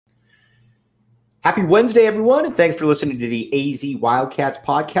Happy Wednesday, everyone, and thanks for listening to the AZ Wildcats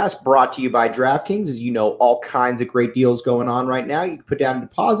Podcast, brought to you by DraftKings. As you know, all kinds of great deals going on right now. You can put down a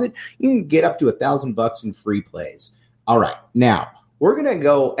deposit. You can get up to $1,000 in free plays. All right, now we're going to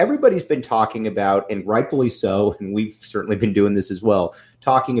go. Everybody's been talking about, and rightfully so, and we've certainly been doing this as well,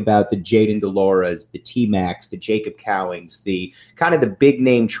 talking about the Jayden de Lauras, the T-Macs, the Jacob Cowings, the kind of the big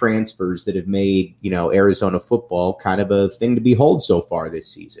name transfers that have made, Arizona football kind of a thing to behold so far this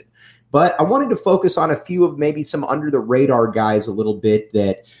season. But I wanted to focus on a few of maybe some under-the-radar guys a little bit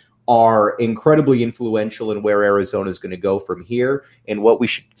that are incredibly influential in where Arizona is going to go from here and what we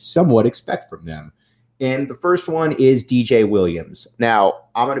should somewhat expect from them. And the first one is DJ Williams. Now,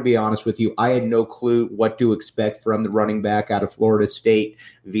 I'm going to be honest with you. I had no clue what to expect from the running back out of Florida State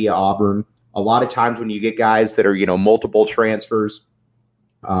via Auburn. A lot of times when you get guys that are, multiple transfers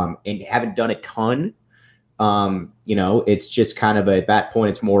and haven't done a ton, it's just kind of at that point,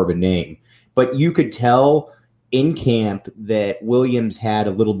 it's more of a name. But you could tell in camp that Williams had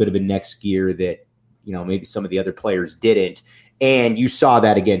a little bit of a next gear that, maybe some of the other players didn't. And you saw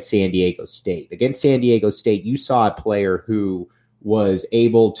that against San Diego State. Against San Diego State, you saw a player who was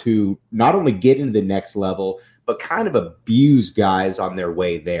able to not only get into the next level, but kind of abuse guys on their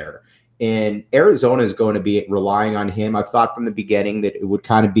way there. And Arizona is going to be relying on him. I thought from the beginning that it would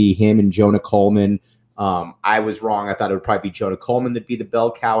kind of be him and Jonah Coleman. I was wrong. I thought it would probably be Jonah Coleman that'd be the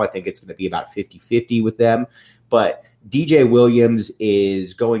bell cow. I think it's going to be about 50-50 with them. But DJ Williams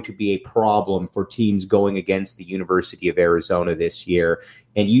is going to be a problem for teams going against the University of Arizona this year.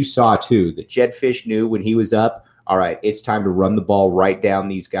 And you saw, too, that Jedd Fisch knew when he was up, all right, it's time to run the ball right down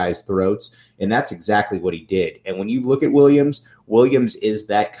these guys' throats. And that's exactly what he did. And when you look at Williams is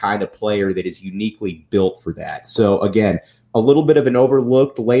that kind of player that is uniquely built for that. So, again, a little bit of an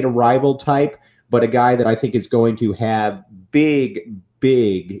overlooked late arrival type, but a guy that I think is going to have big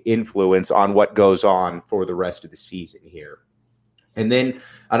influence on what goes on for the rest of the season here. And then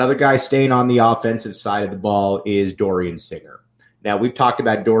another guy staying on the offensive side of the ball is Dorian Singer. Now, we've talked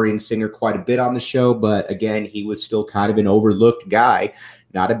about Dorian Singer quite a bit on the show, but again, he was still kind of an overlooked guy,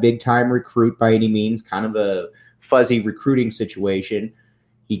 not a big-time recruit by any means, kind of a fuzzy recruiting situation.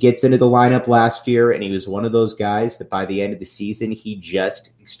 He gets into the lineup last year, and he was one of those guys that by the end of the season, he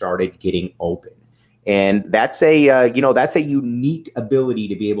just started getting open. And that's a unique ability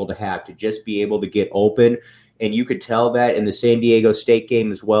to be able to have, to just be able to get open. And you could tell that in the San Diego State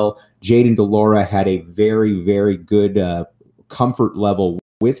game as well. Jayden de Laura had a very, very good comfort level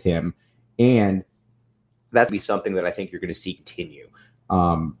with him. And that's be something that I think you're going to see continue.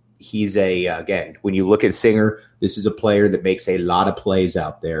 He's again, when you look at Singer, this is a player that makes a lot of plays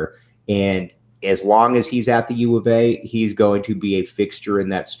out there. And as long as he's at the U of A, he's going to be a fixture in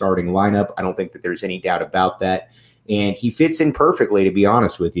that starting lineup. I don't think that there's any doubt about that. And he fits in perfectly, to be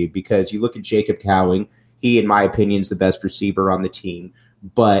honest with you, because you look at Jacob Cowing, he, in my opinion, is the best receiver on the team.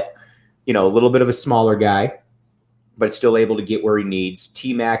 But, a little bit of a smaller guy, but still able to get where he needs.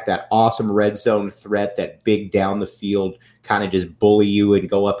 T-Mac, that awesome red zone threat, that big down the field, kind of just bully you and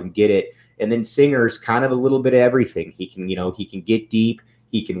go up and get it. And then Singer's kind of a little bit of everything. He can get deep.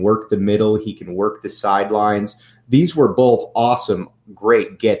 He can work the middle. He can work the sidelines. These were both awesome,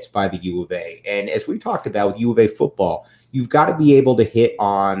 great gets by the U of A. And as we talked about with U of A football, you've got to be able to hit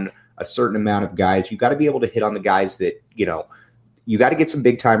on a certain amount of guys. You've got to be able to hit on the guys that, you got to get some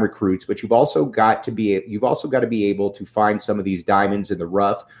big time recruits, but you've also got to be able to find some of these diamonds in the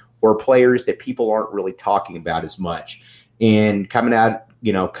rough or players that people aren't really talking about as much. And coming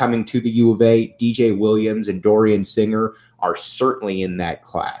to the U of A, DJ Williams and Dorian Singer are certainly in that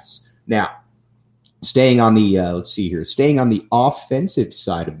class. Now, staying on the offensive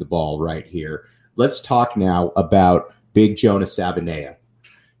side of the ball right here, let's talk now about Big Jonah Sabanea.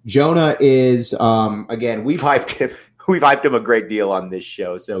 Jonah is, again, we've hyped him a great deal on this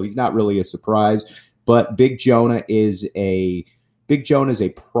show, so he's not really a surprise, but Big Jonah is a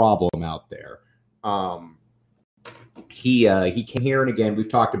problem out there. He came here, and again,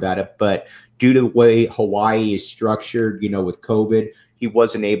 we've talked about it, but due to the way Hawaii is structured, with COVID, he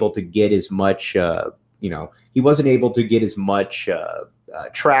wasn't able to get as much,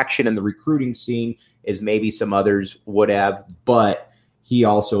 traction in the recruiting scene as maybe some others would have. But he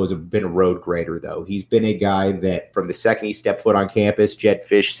also has been a road grader, though. He's been a guy that from the second he stepped foot on campus, Jedd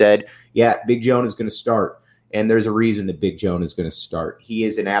Fisch said, yeah, Big Jonah is going to start. And there's a reason that Big Jonah is going to start. He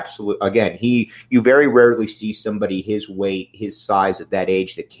is an absolute, again, you very rarely see somebody his weight, his size at that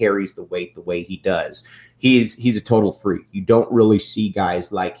age that carries the weight the way he does. He's a total freak. You don't really see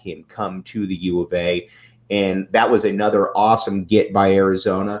guys like him come to the U of A. And that was another awesome get by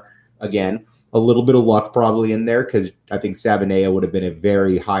Arizona. Again, a little bit of luck probably in there, because I think Sabanea would have been a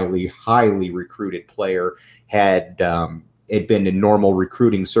very highly recruited player had it been in normal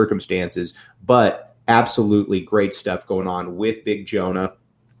recruiting circumstances. But absolutely great stuff going on with Big Jonah.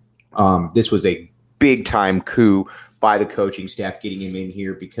 This was a big-time coup by the coaching staff getting him in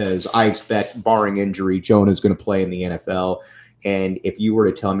here, because I expect, barring injury, Jonah's going to play in the NFL. And if you were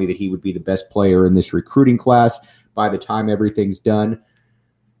to tell me that he would be the best player in this recruiting class by the time everything's done,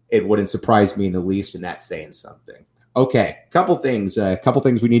 it wouldn't surprise me in the least, and that's saying something. Okay, couple things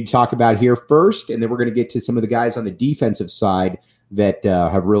we need to talk about here first, and then we're going to get to some of the guys on the defensive side that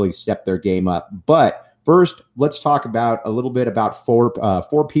have really stepped their game up. But first, let's talk about a little bit about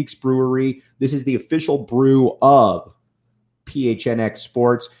Four Peaks Brewery. This is the official brew of PHNX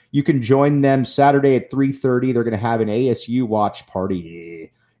Sports. You can join them Saturday at 3:30. They're going to have an ASU watch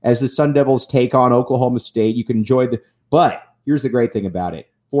party as the Sun Devils take on Oklahoma State. You can enjoy but here's the great thing about it.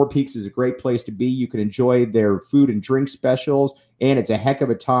 Four Peaks is a great place to be. You can enjoy their food and drink specials, and it's a heck of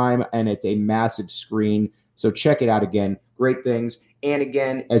a time, and it's a massive screen. So check it out again. Great things. And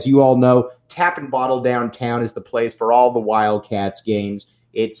again, as you all know, Tap and Bottle downtown is the place for all the Wildcats games.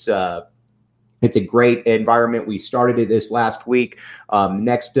 It's a great environment. We started this last week.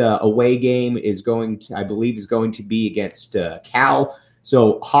 Next away game is going to be against Cal.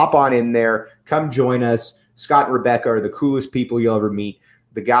 So hop on in there. Come join us. Scott and Rebecca are the coolest people you'll ever meet.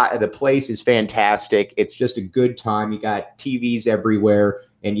 The place is fantastic. It's just a good time. You got TVs everywhere,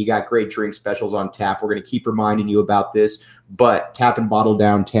 and you got great drink specials on tap. We're going to keep reminding you about this, but Tap and Bottle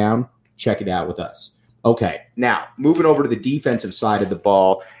downtown, check it out with us. Okay, now moving over to the defensive side of the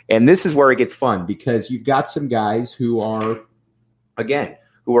ball, and this is where it gets fun, because you've got some guys who are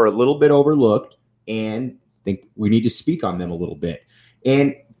a little bit overlooked, and I think we need to speak on them a little bit.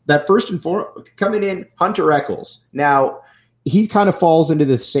 And that first and foremost, coming in, Hunter Echols. Now, he kind of falls into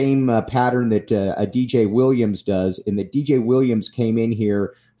the same pattern that a DJ Williams does, in that DJ Williams came in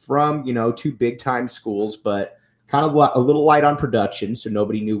here from, two big-time schools, but kind of a little light on production, so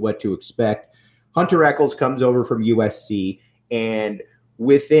nobody knew what to expect. Hunter Echols comes over from USC, and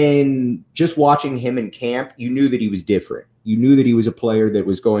within just watching him in camp, you knew that he was different. You knew that he was a player that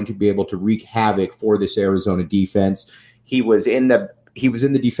was going to be able to wreak havoc for this Arizona defense. He was in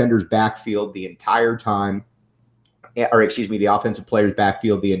the defender's backfield the entire time. The offensive player's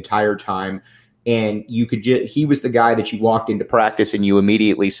backfield the entire time. And he was the guy that you walked into practice and you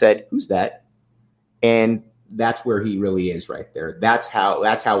immediately said, "Who's that?" And that's where he really is right there. That's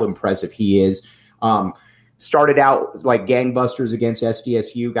how impressive he is. Started out like gangbusters against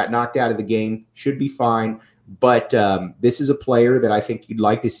SDSU, got knocked out of the game, should be fine. But this is a player that I think you'd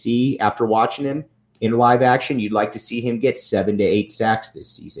like to see after watching him in live action. You'd like to see him get 7 to 8 sacks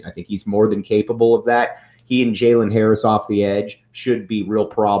this season. I think he's more than capable of that. He and Jalen Harris off the edge should be real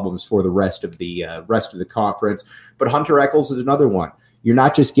problems for the rest of the conference. But Hunter Echols is another one. You're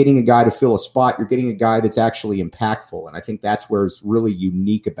not just getting a guy to fill a spot. You're getting a guy that's actually impactful. And I think that's where it's really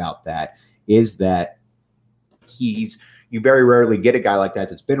unique about that, is that you very rarely get a guy like that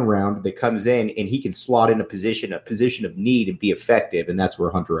that's been around, that comes in and he can slot in a position of need and be effective. And that's where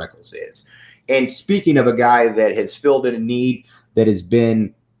Hunter Echols is. And speaking of a guy that has filled in a need, that has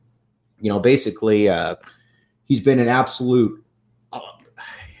been, he's been an absolute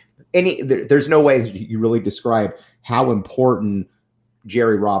there's no way you really describe how important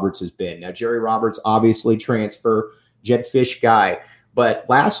Jerry Roberts has been. Now, Jerry Roberts, obviously transfer, Jedd Fisch guy. But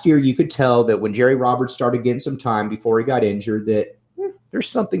last year you could tell that when Jerry Roberts started getting some time before he got injured, that there's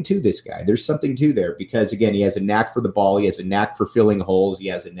something to this guy. There's something to there, because, again, he has a knack for the ball. He has a knack for filling holes. He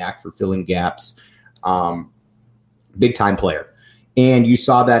has a knack for filling gaps. Big-time player. And you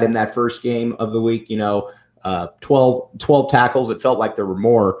saw that in that first game of the week, 12 tackles. It felt like there were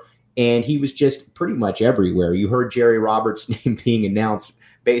more. And he was just pretty much everywhere. You heard Jerry Roberts' name being announced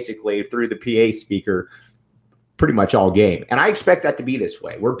basically through the PA speaker pretty much all game. And I expect that to be this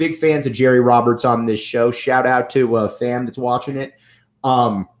way. We're big fans of Jerry Roberts on this show. Shout out to a fan that's watching it.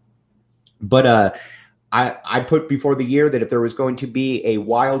 I put before the year that if there was going to be a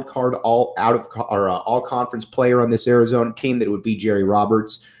wild card all conference player on this Arizona team, that it would be Jerry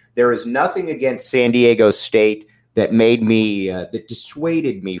Roberts. There is nothing against San Diego State that made me that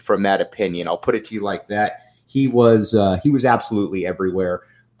dissuaded me from that opinion. I'll put it to you like that. He was absolutely everywhere.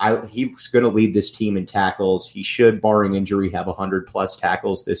 He's going to lead this team in tackles. He should, barring injury, have 100+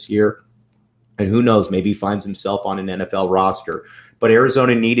 tackles this year. And who knows, maybe he finds himself on an NFL roster. But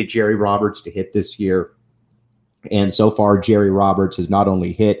Arizona needed Jerry Roberts to hit this year. And so far, Jerry Roberts has not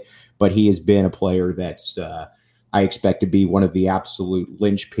only hit, but he has been a player that's I expect to be one of the absolute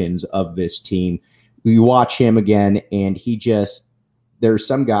linchpins of this team. You watch him again, and there's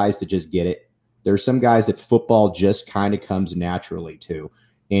some guys that just get it. There's some guys that football just kind of comes naturally to,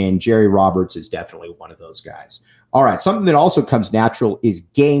 and Jerry Roberts is definitely one of those guys. All right, something that also comes natural is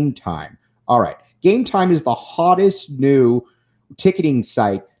Game Time. All right, Game Time is the hottest new ticketing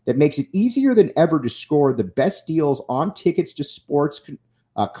site that makes it easier than ever to score the best deals on tickets to sports,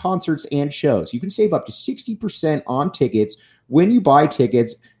 concerts, and shows. You can save up to 60% on tickets when you buy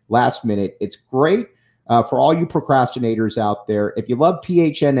tickets last minute. It's great for all you procrastinators out there. If you love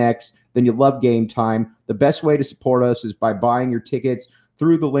PHNX, then you love Game Time. The best way to support us is by buying your tickets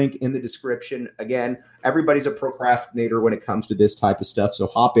through the link in the description. Again, everybody's a procrastinator when it comes to this type of stuff, so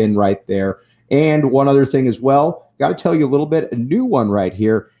hop in right there. And one other thing as well, got to tell you a little bit, a new one right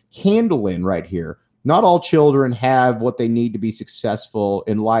here, Candle-In right here. Not all children have what they need to be successful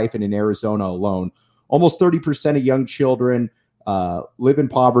in life and in Arizona alone. Almost 30% of young children live in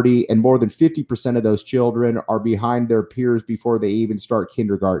poverty, and more than 50% of those children are behind their peers before they even start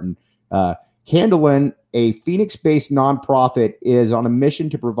kindergarten. Candle-In, a Phoenix-based nonprofit, is on a mission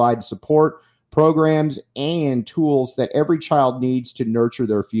to provide support, programs, and tools that every child needs to nurture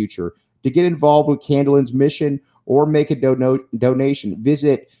their future. To get involved with Candle-In's mission or make a donation,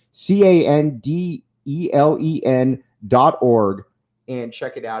 visit candelen.org and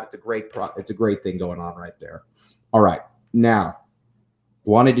check it out. It's a great thing going on right there. All right, now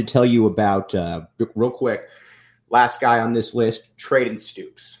wanted to tell you about real quick. Last guy on this list, Trayden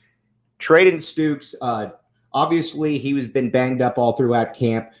Stukes. Trayden Stukes, obviously he was been banged up all throughout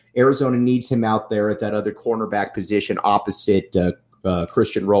camp. Arizona needs him out there at that other cornerback position opposite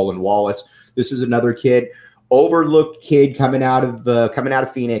Christian Roland Wallace. This is another kid, overlooked kid coming out of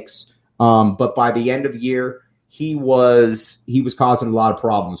Phoenix. But by the end of the year, he was causing a lot of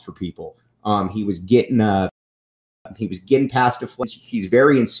problems for people. He was getting past defense. He's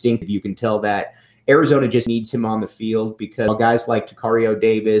very instinctive. You can tell that Arizona just needs him on the field because guys like Takario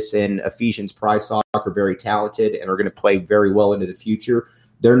Davis and Ephesians Prysock are very talented and are going to play very well into the future.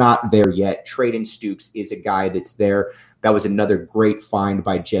 They're not there yet. Trayden Stukes is a guy that's there. That was another great find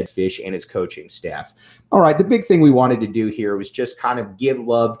by Jedd Fisch and his coaching staff. All right, the big thing we wanted to do here was just kind of give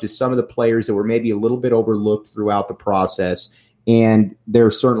love to some of the players that were maybe a little bit overlooked throughout the process, and there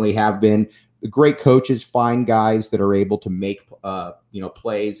certainly have been. The great coaches find guys that are able to make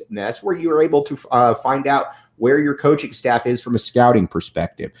plays, and that's where you are able to find out where your coaching staff is from a scouting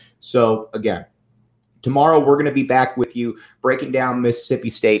perspective. So again, tomorrow we're going to be back with you breaking down Mississippi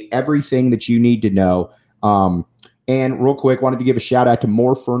State, everything that you need to know. And real quick, wanted to give a shout out to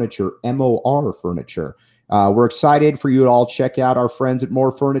More Furniture, MOR Furniture. We're excited for you to all check out our friends at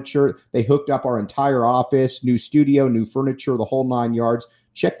More Furniture. They hooked up our entire office, new studio, new furniture, the whole 9 yards.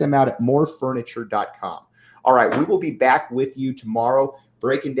 Check them out at morefurniture.com. All right, we will be back with you tomorrow,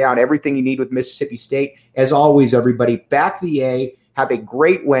 breaking down everything you need with Mississippi State. As always, everybody, back the A. Have a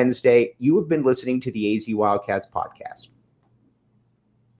great Wednesday. You have been listening to the AZ Wildcats podcast.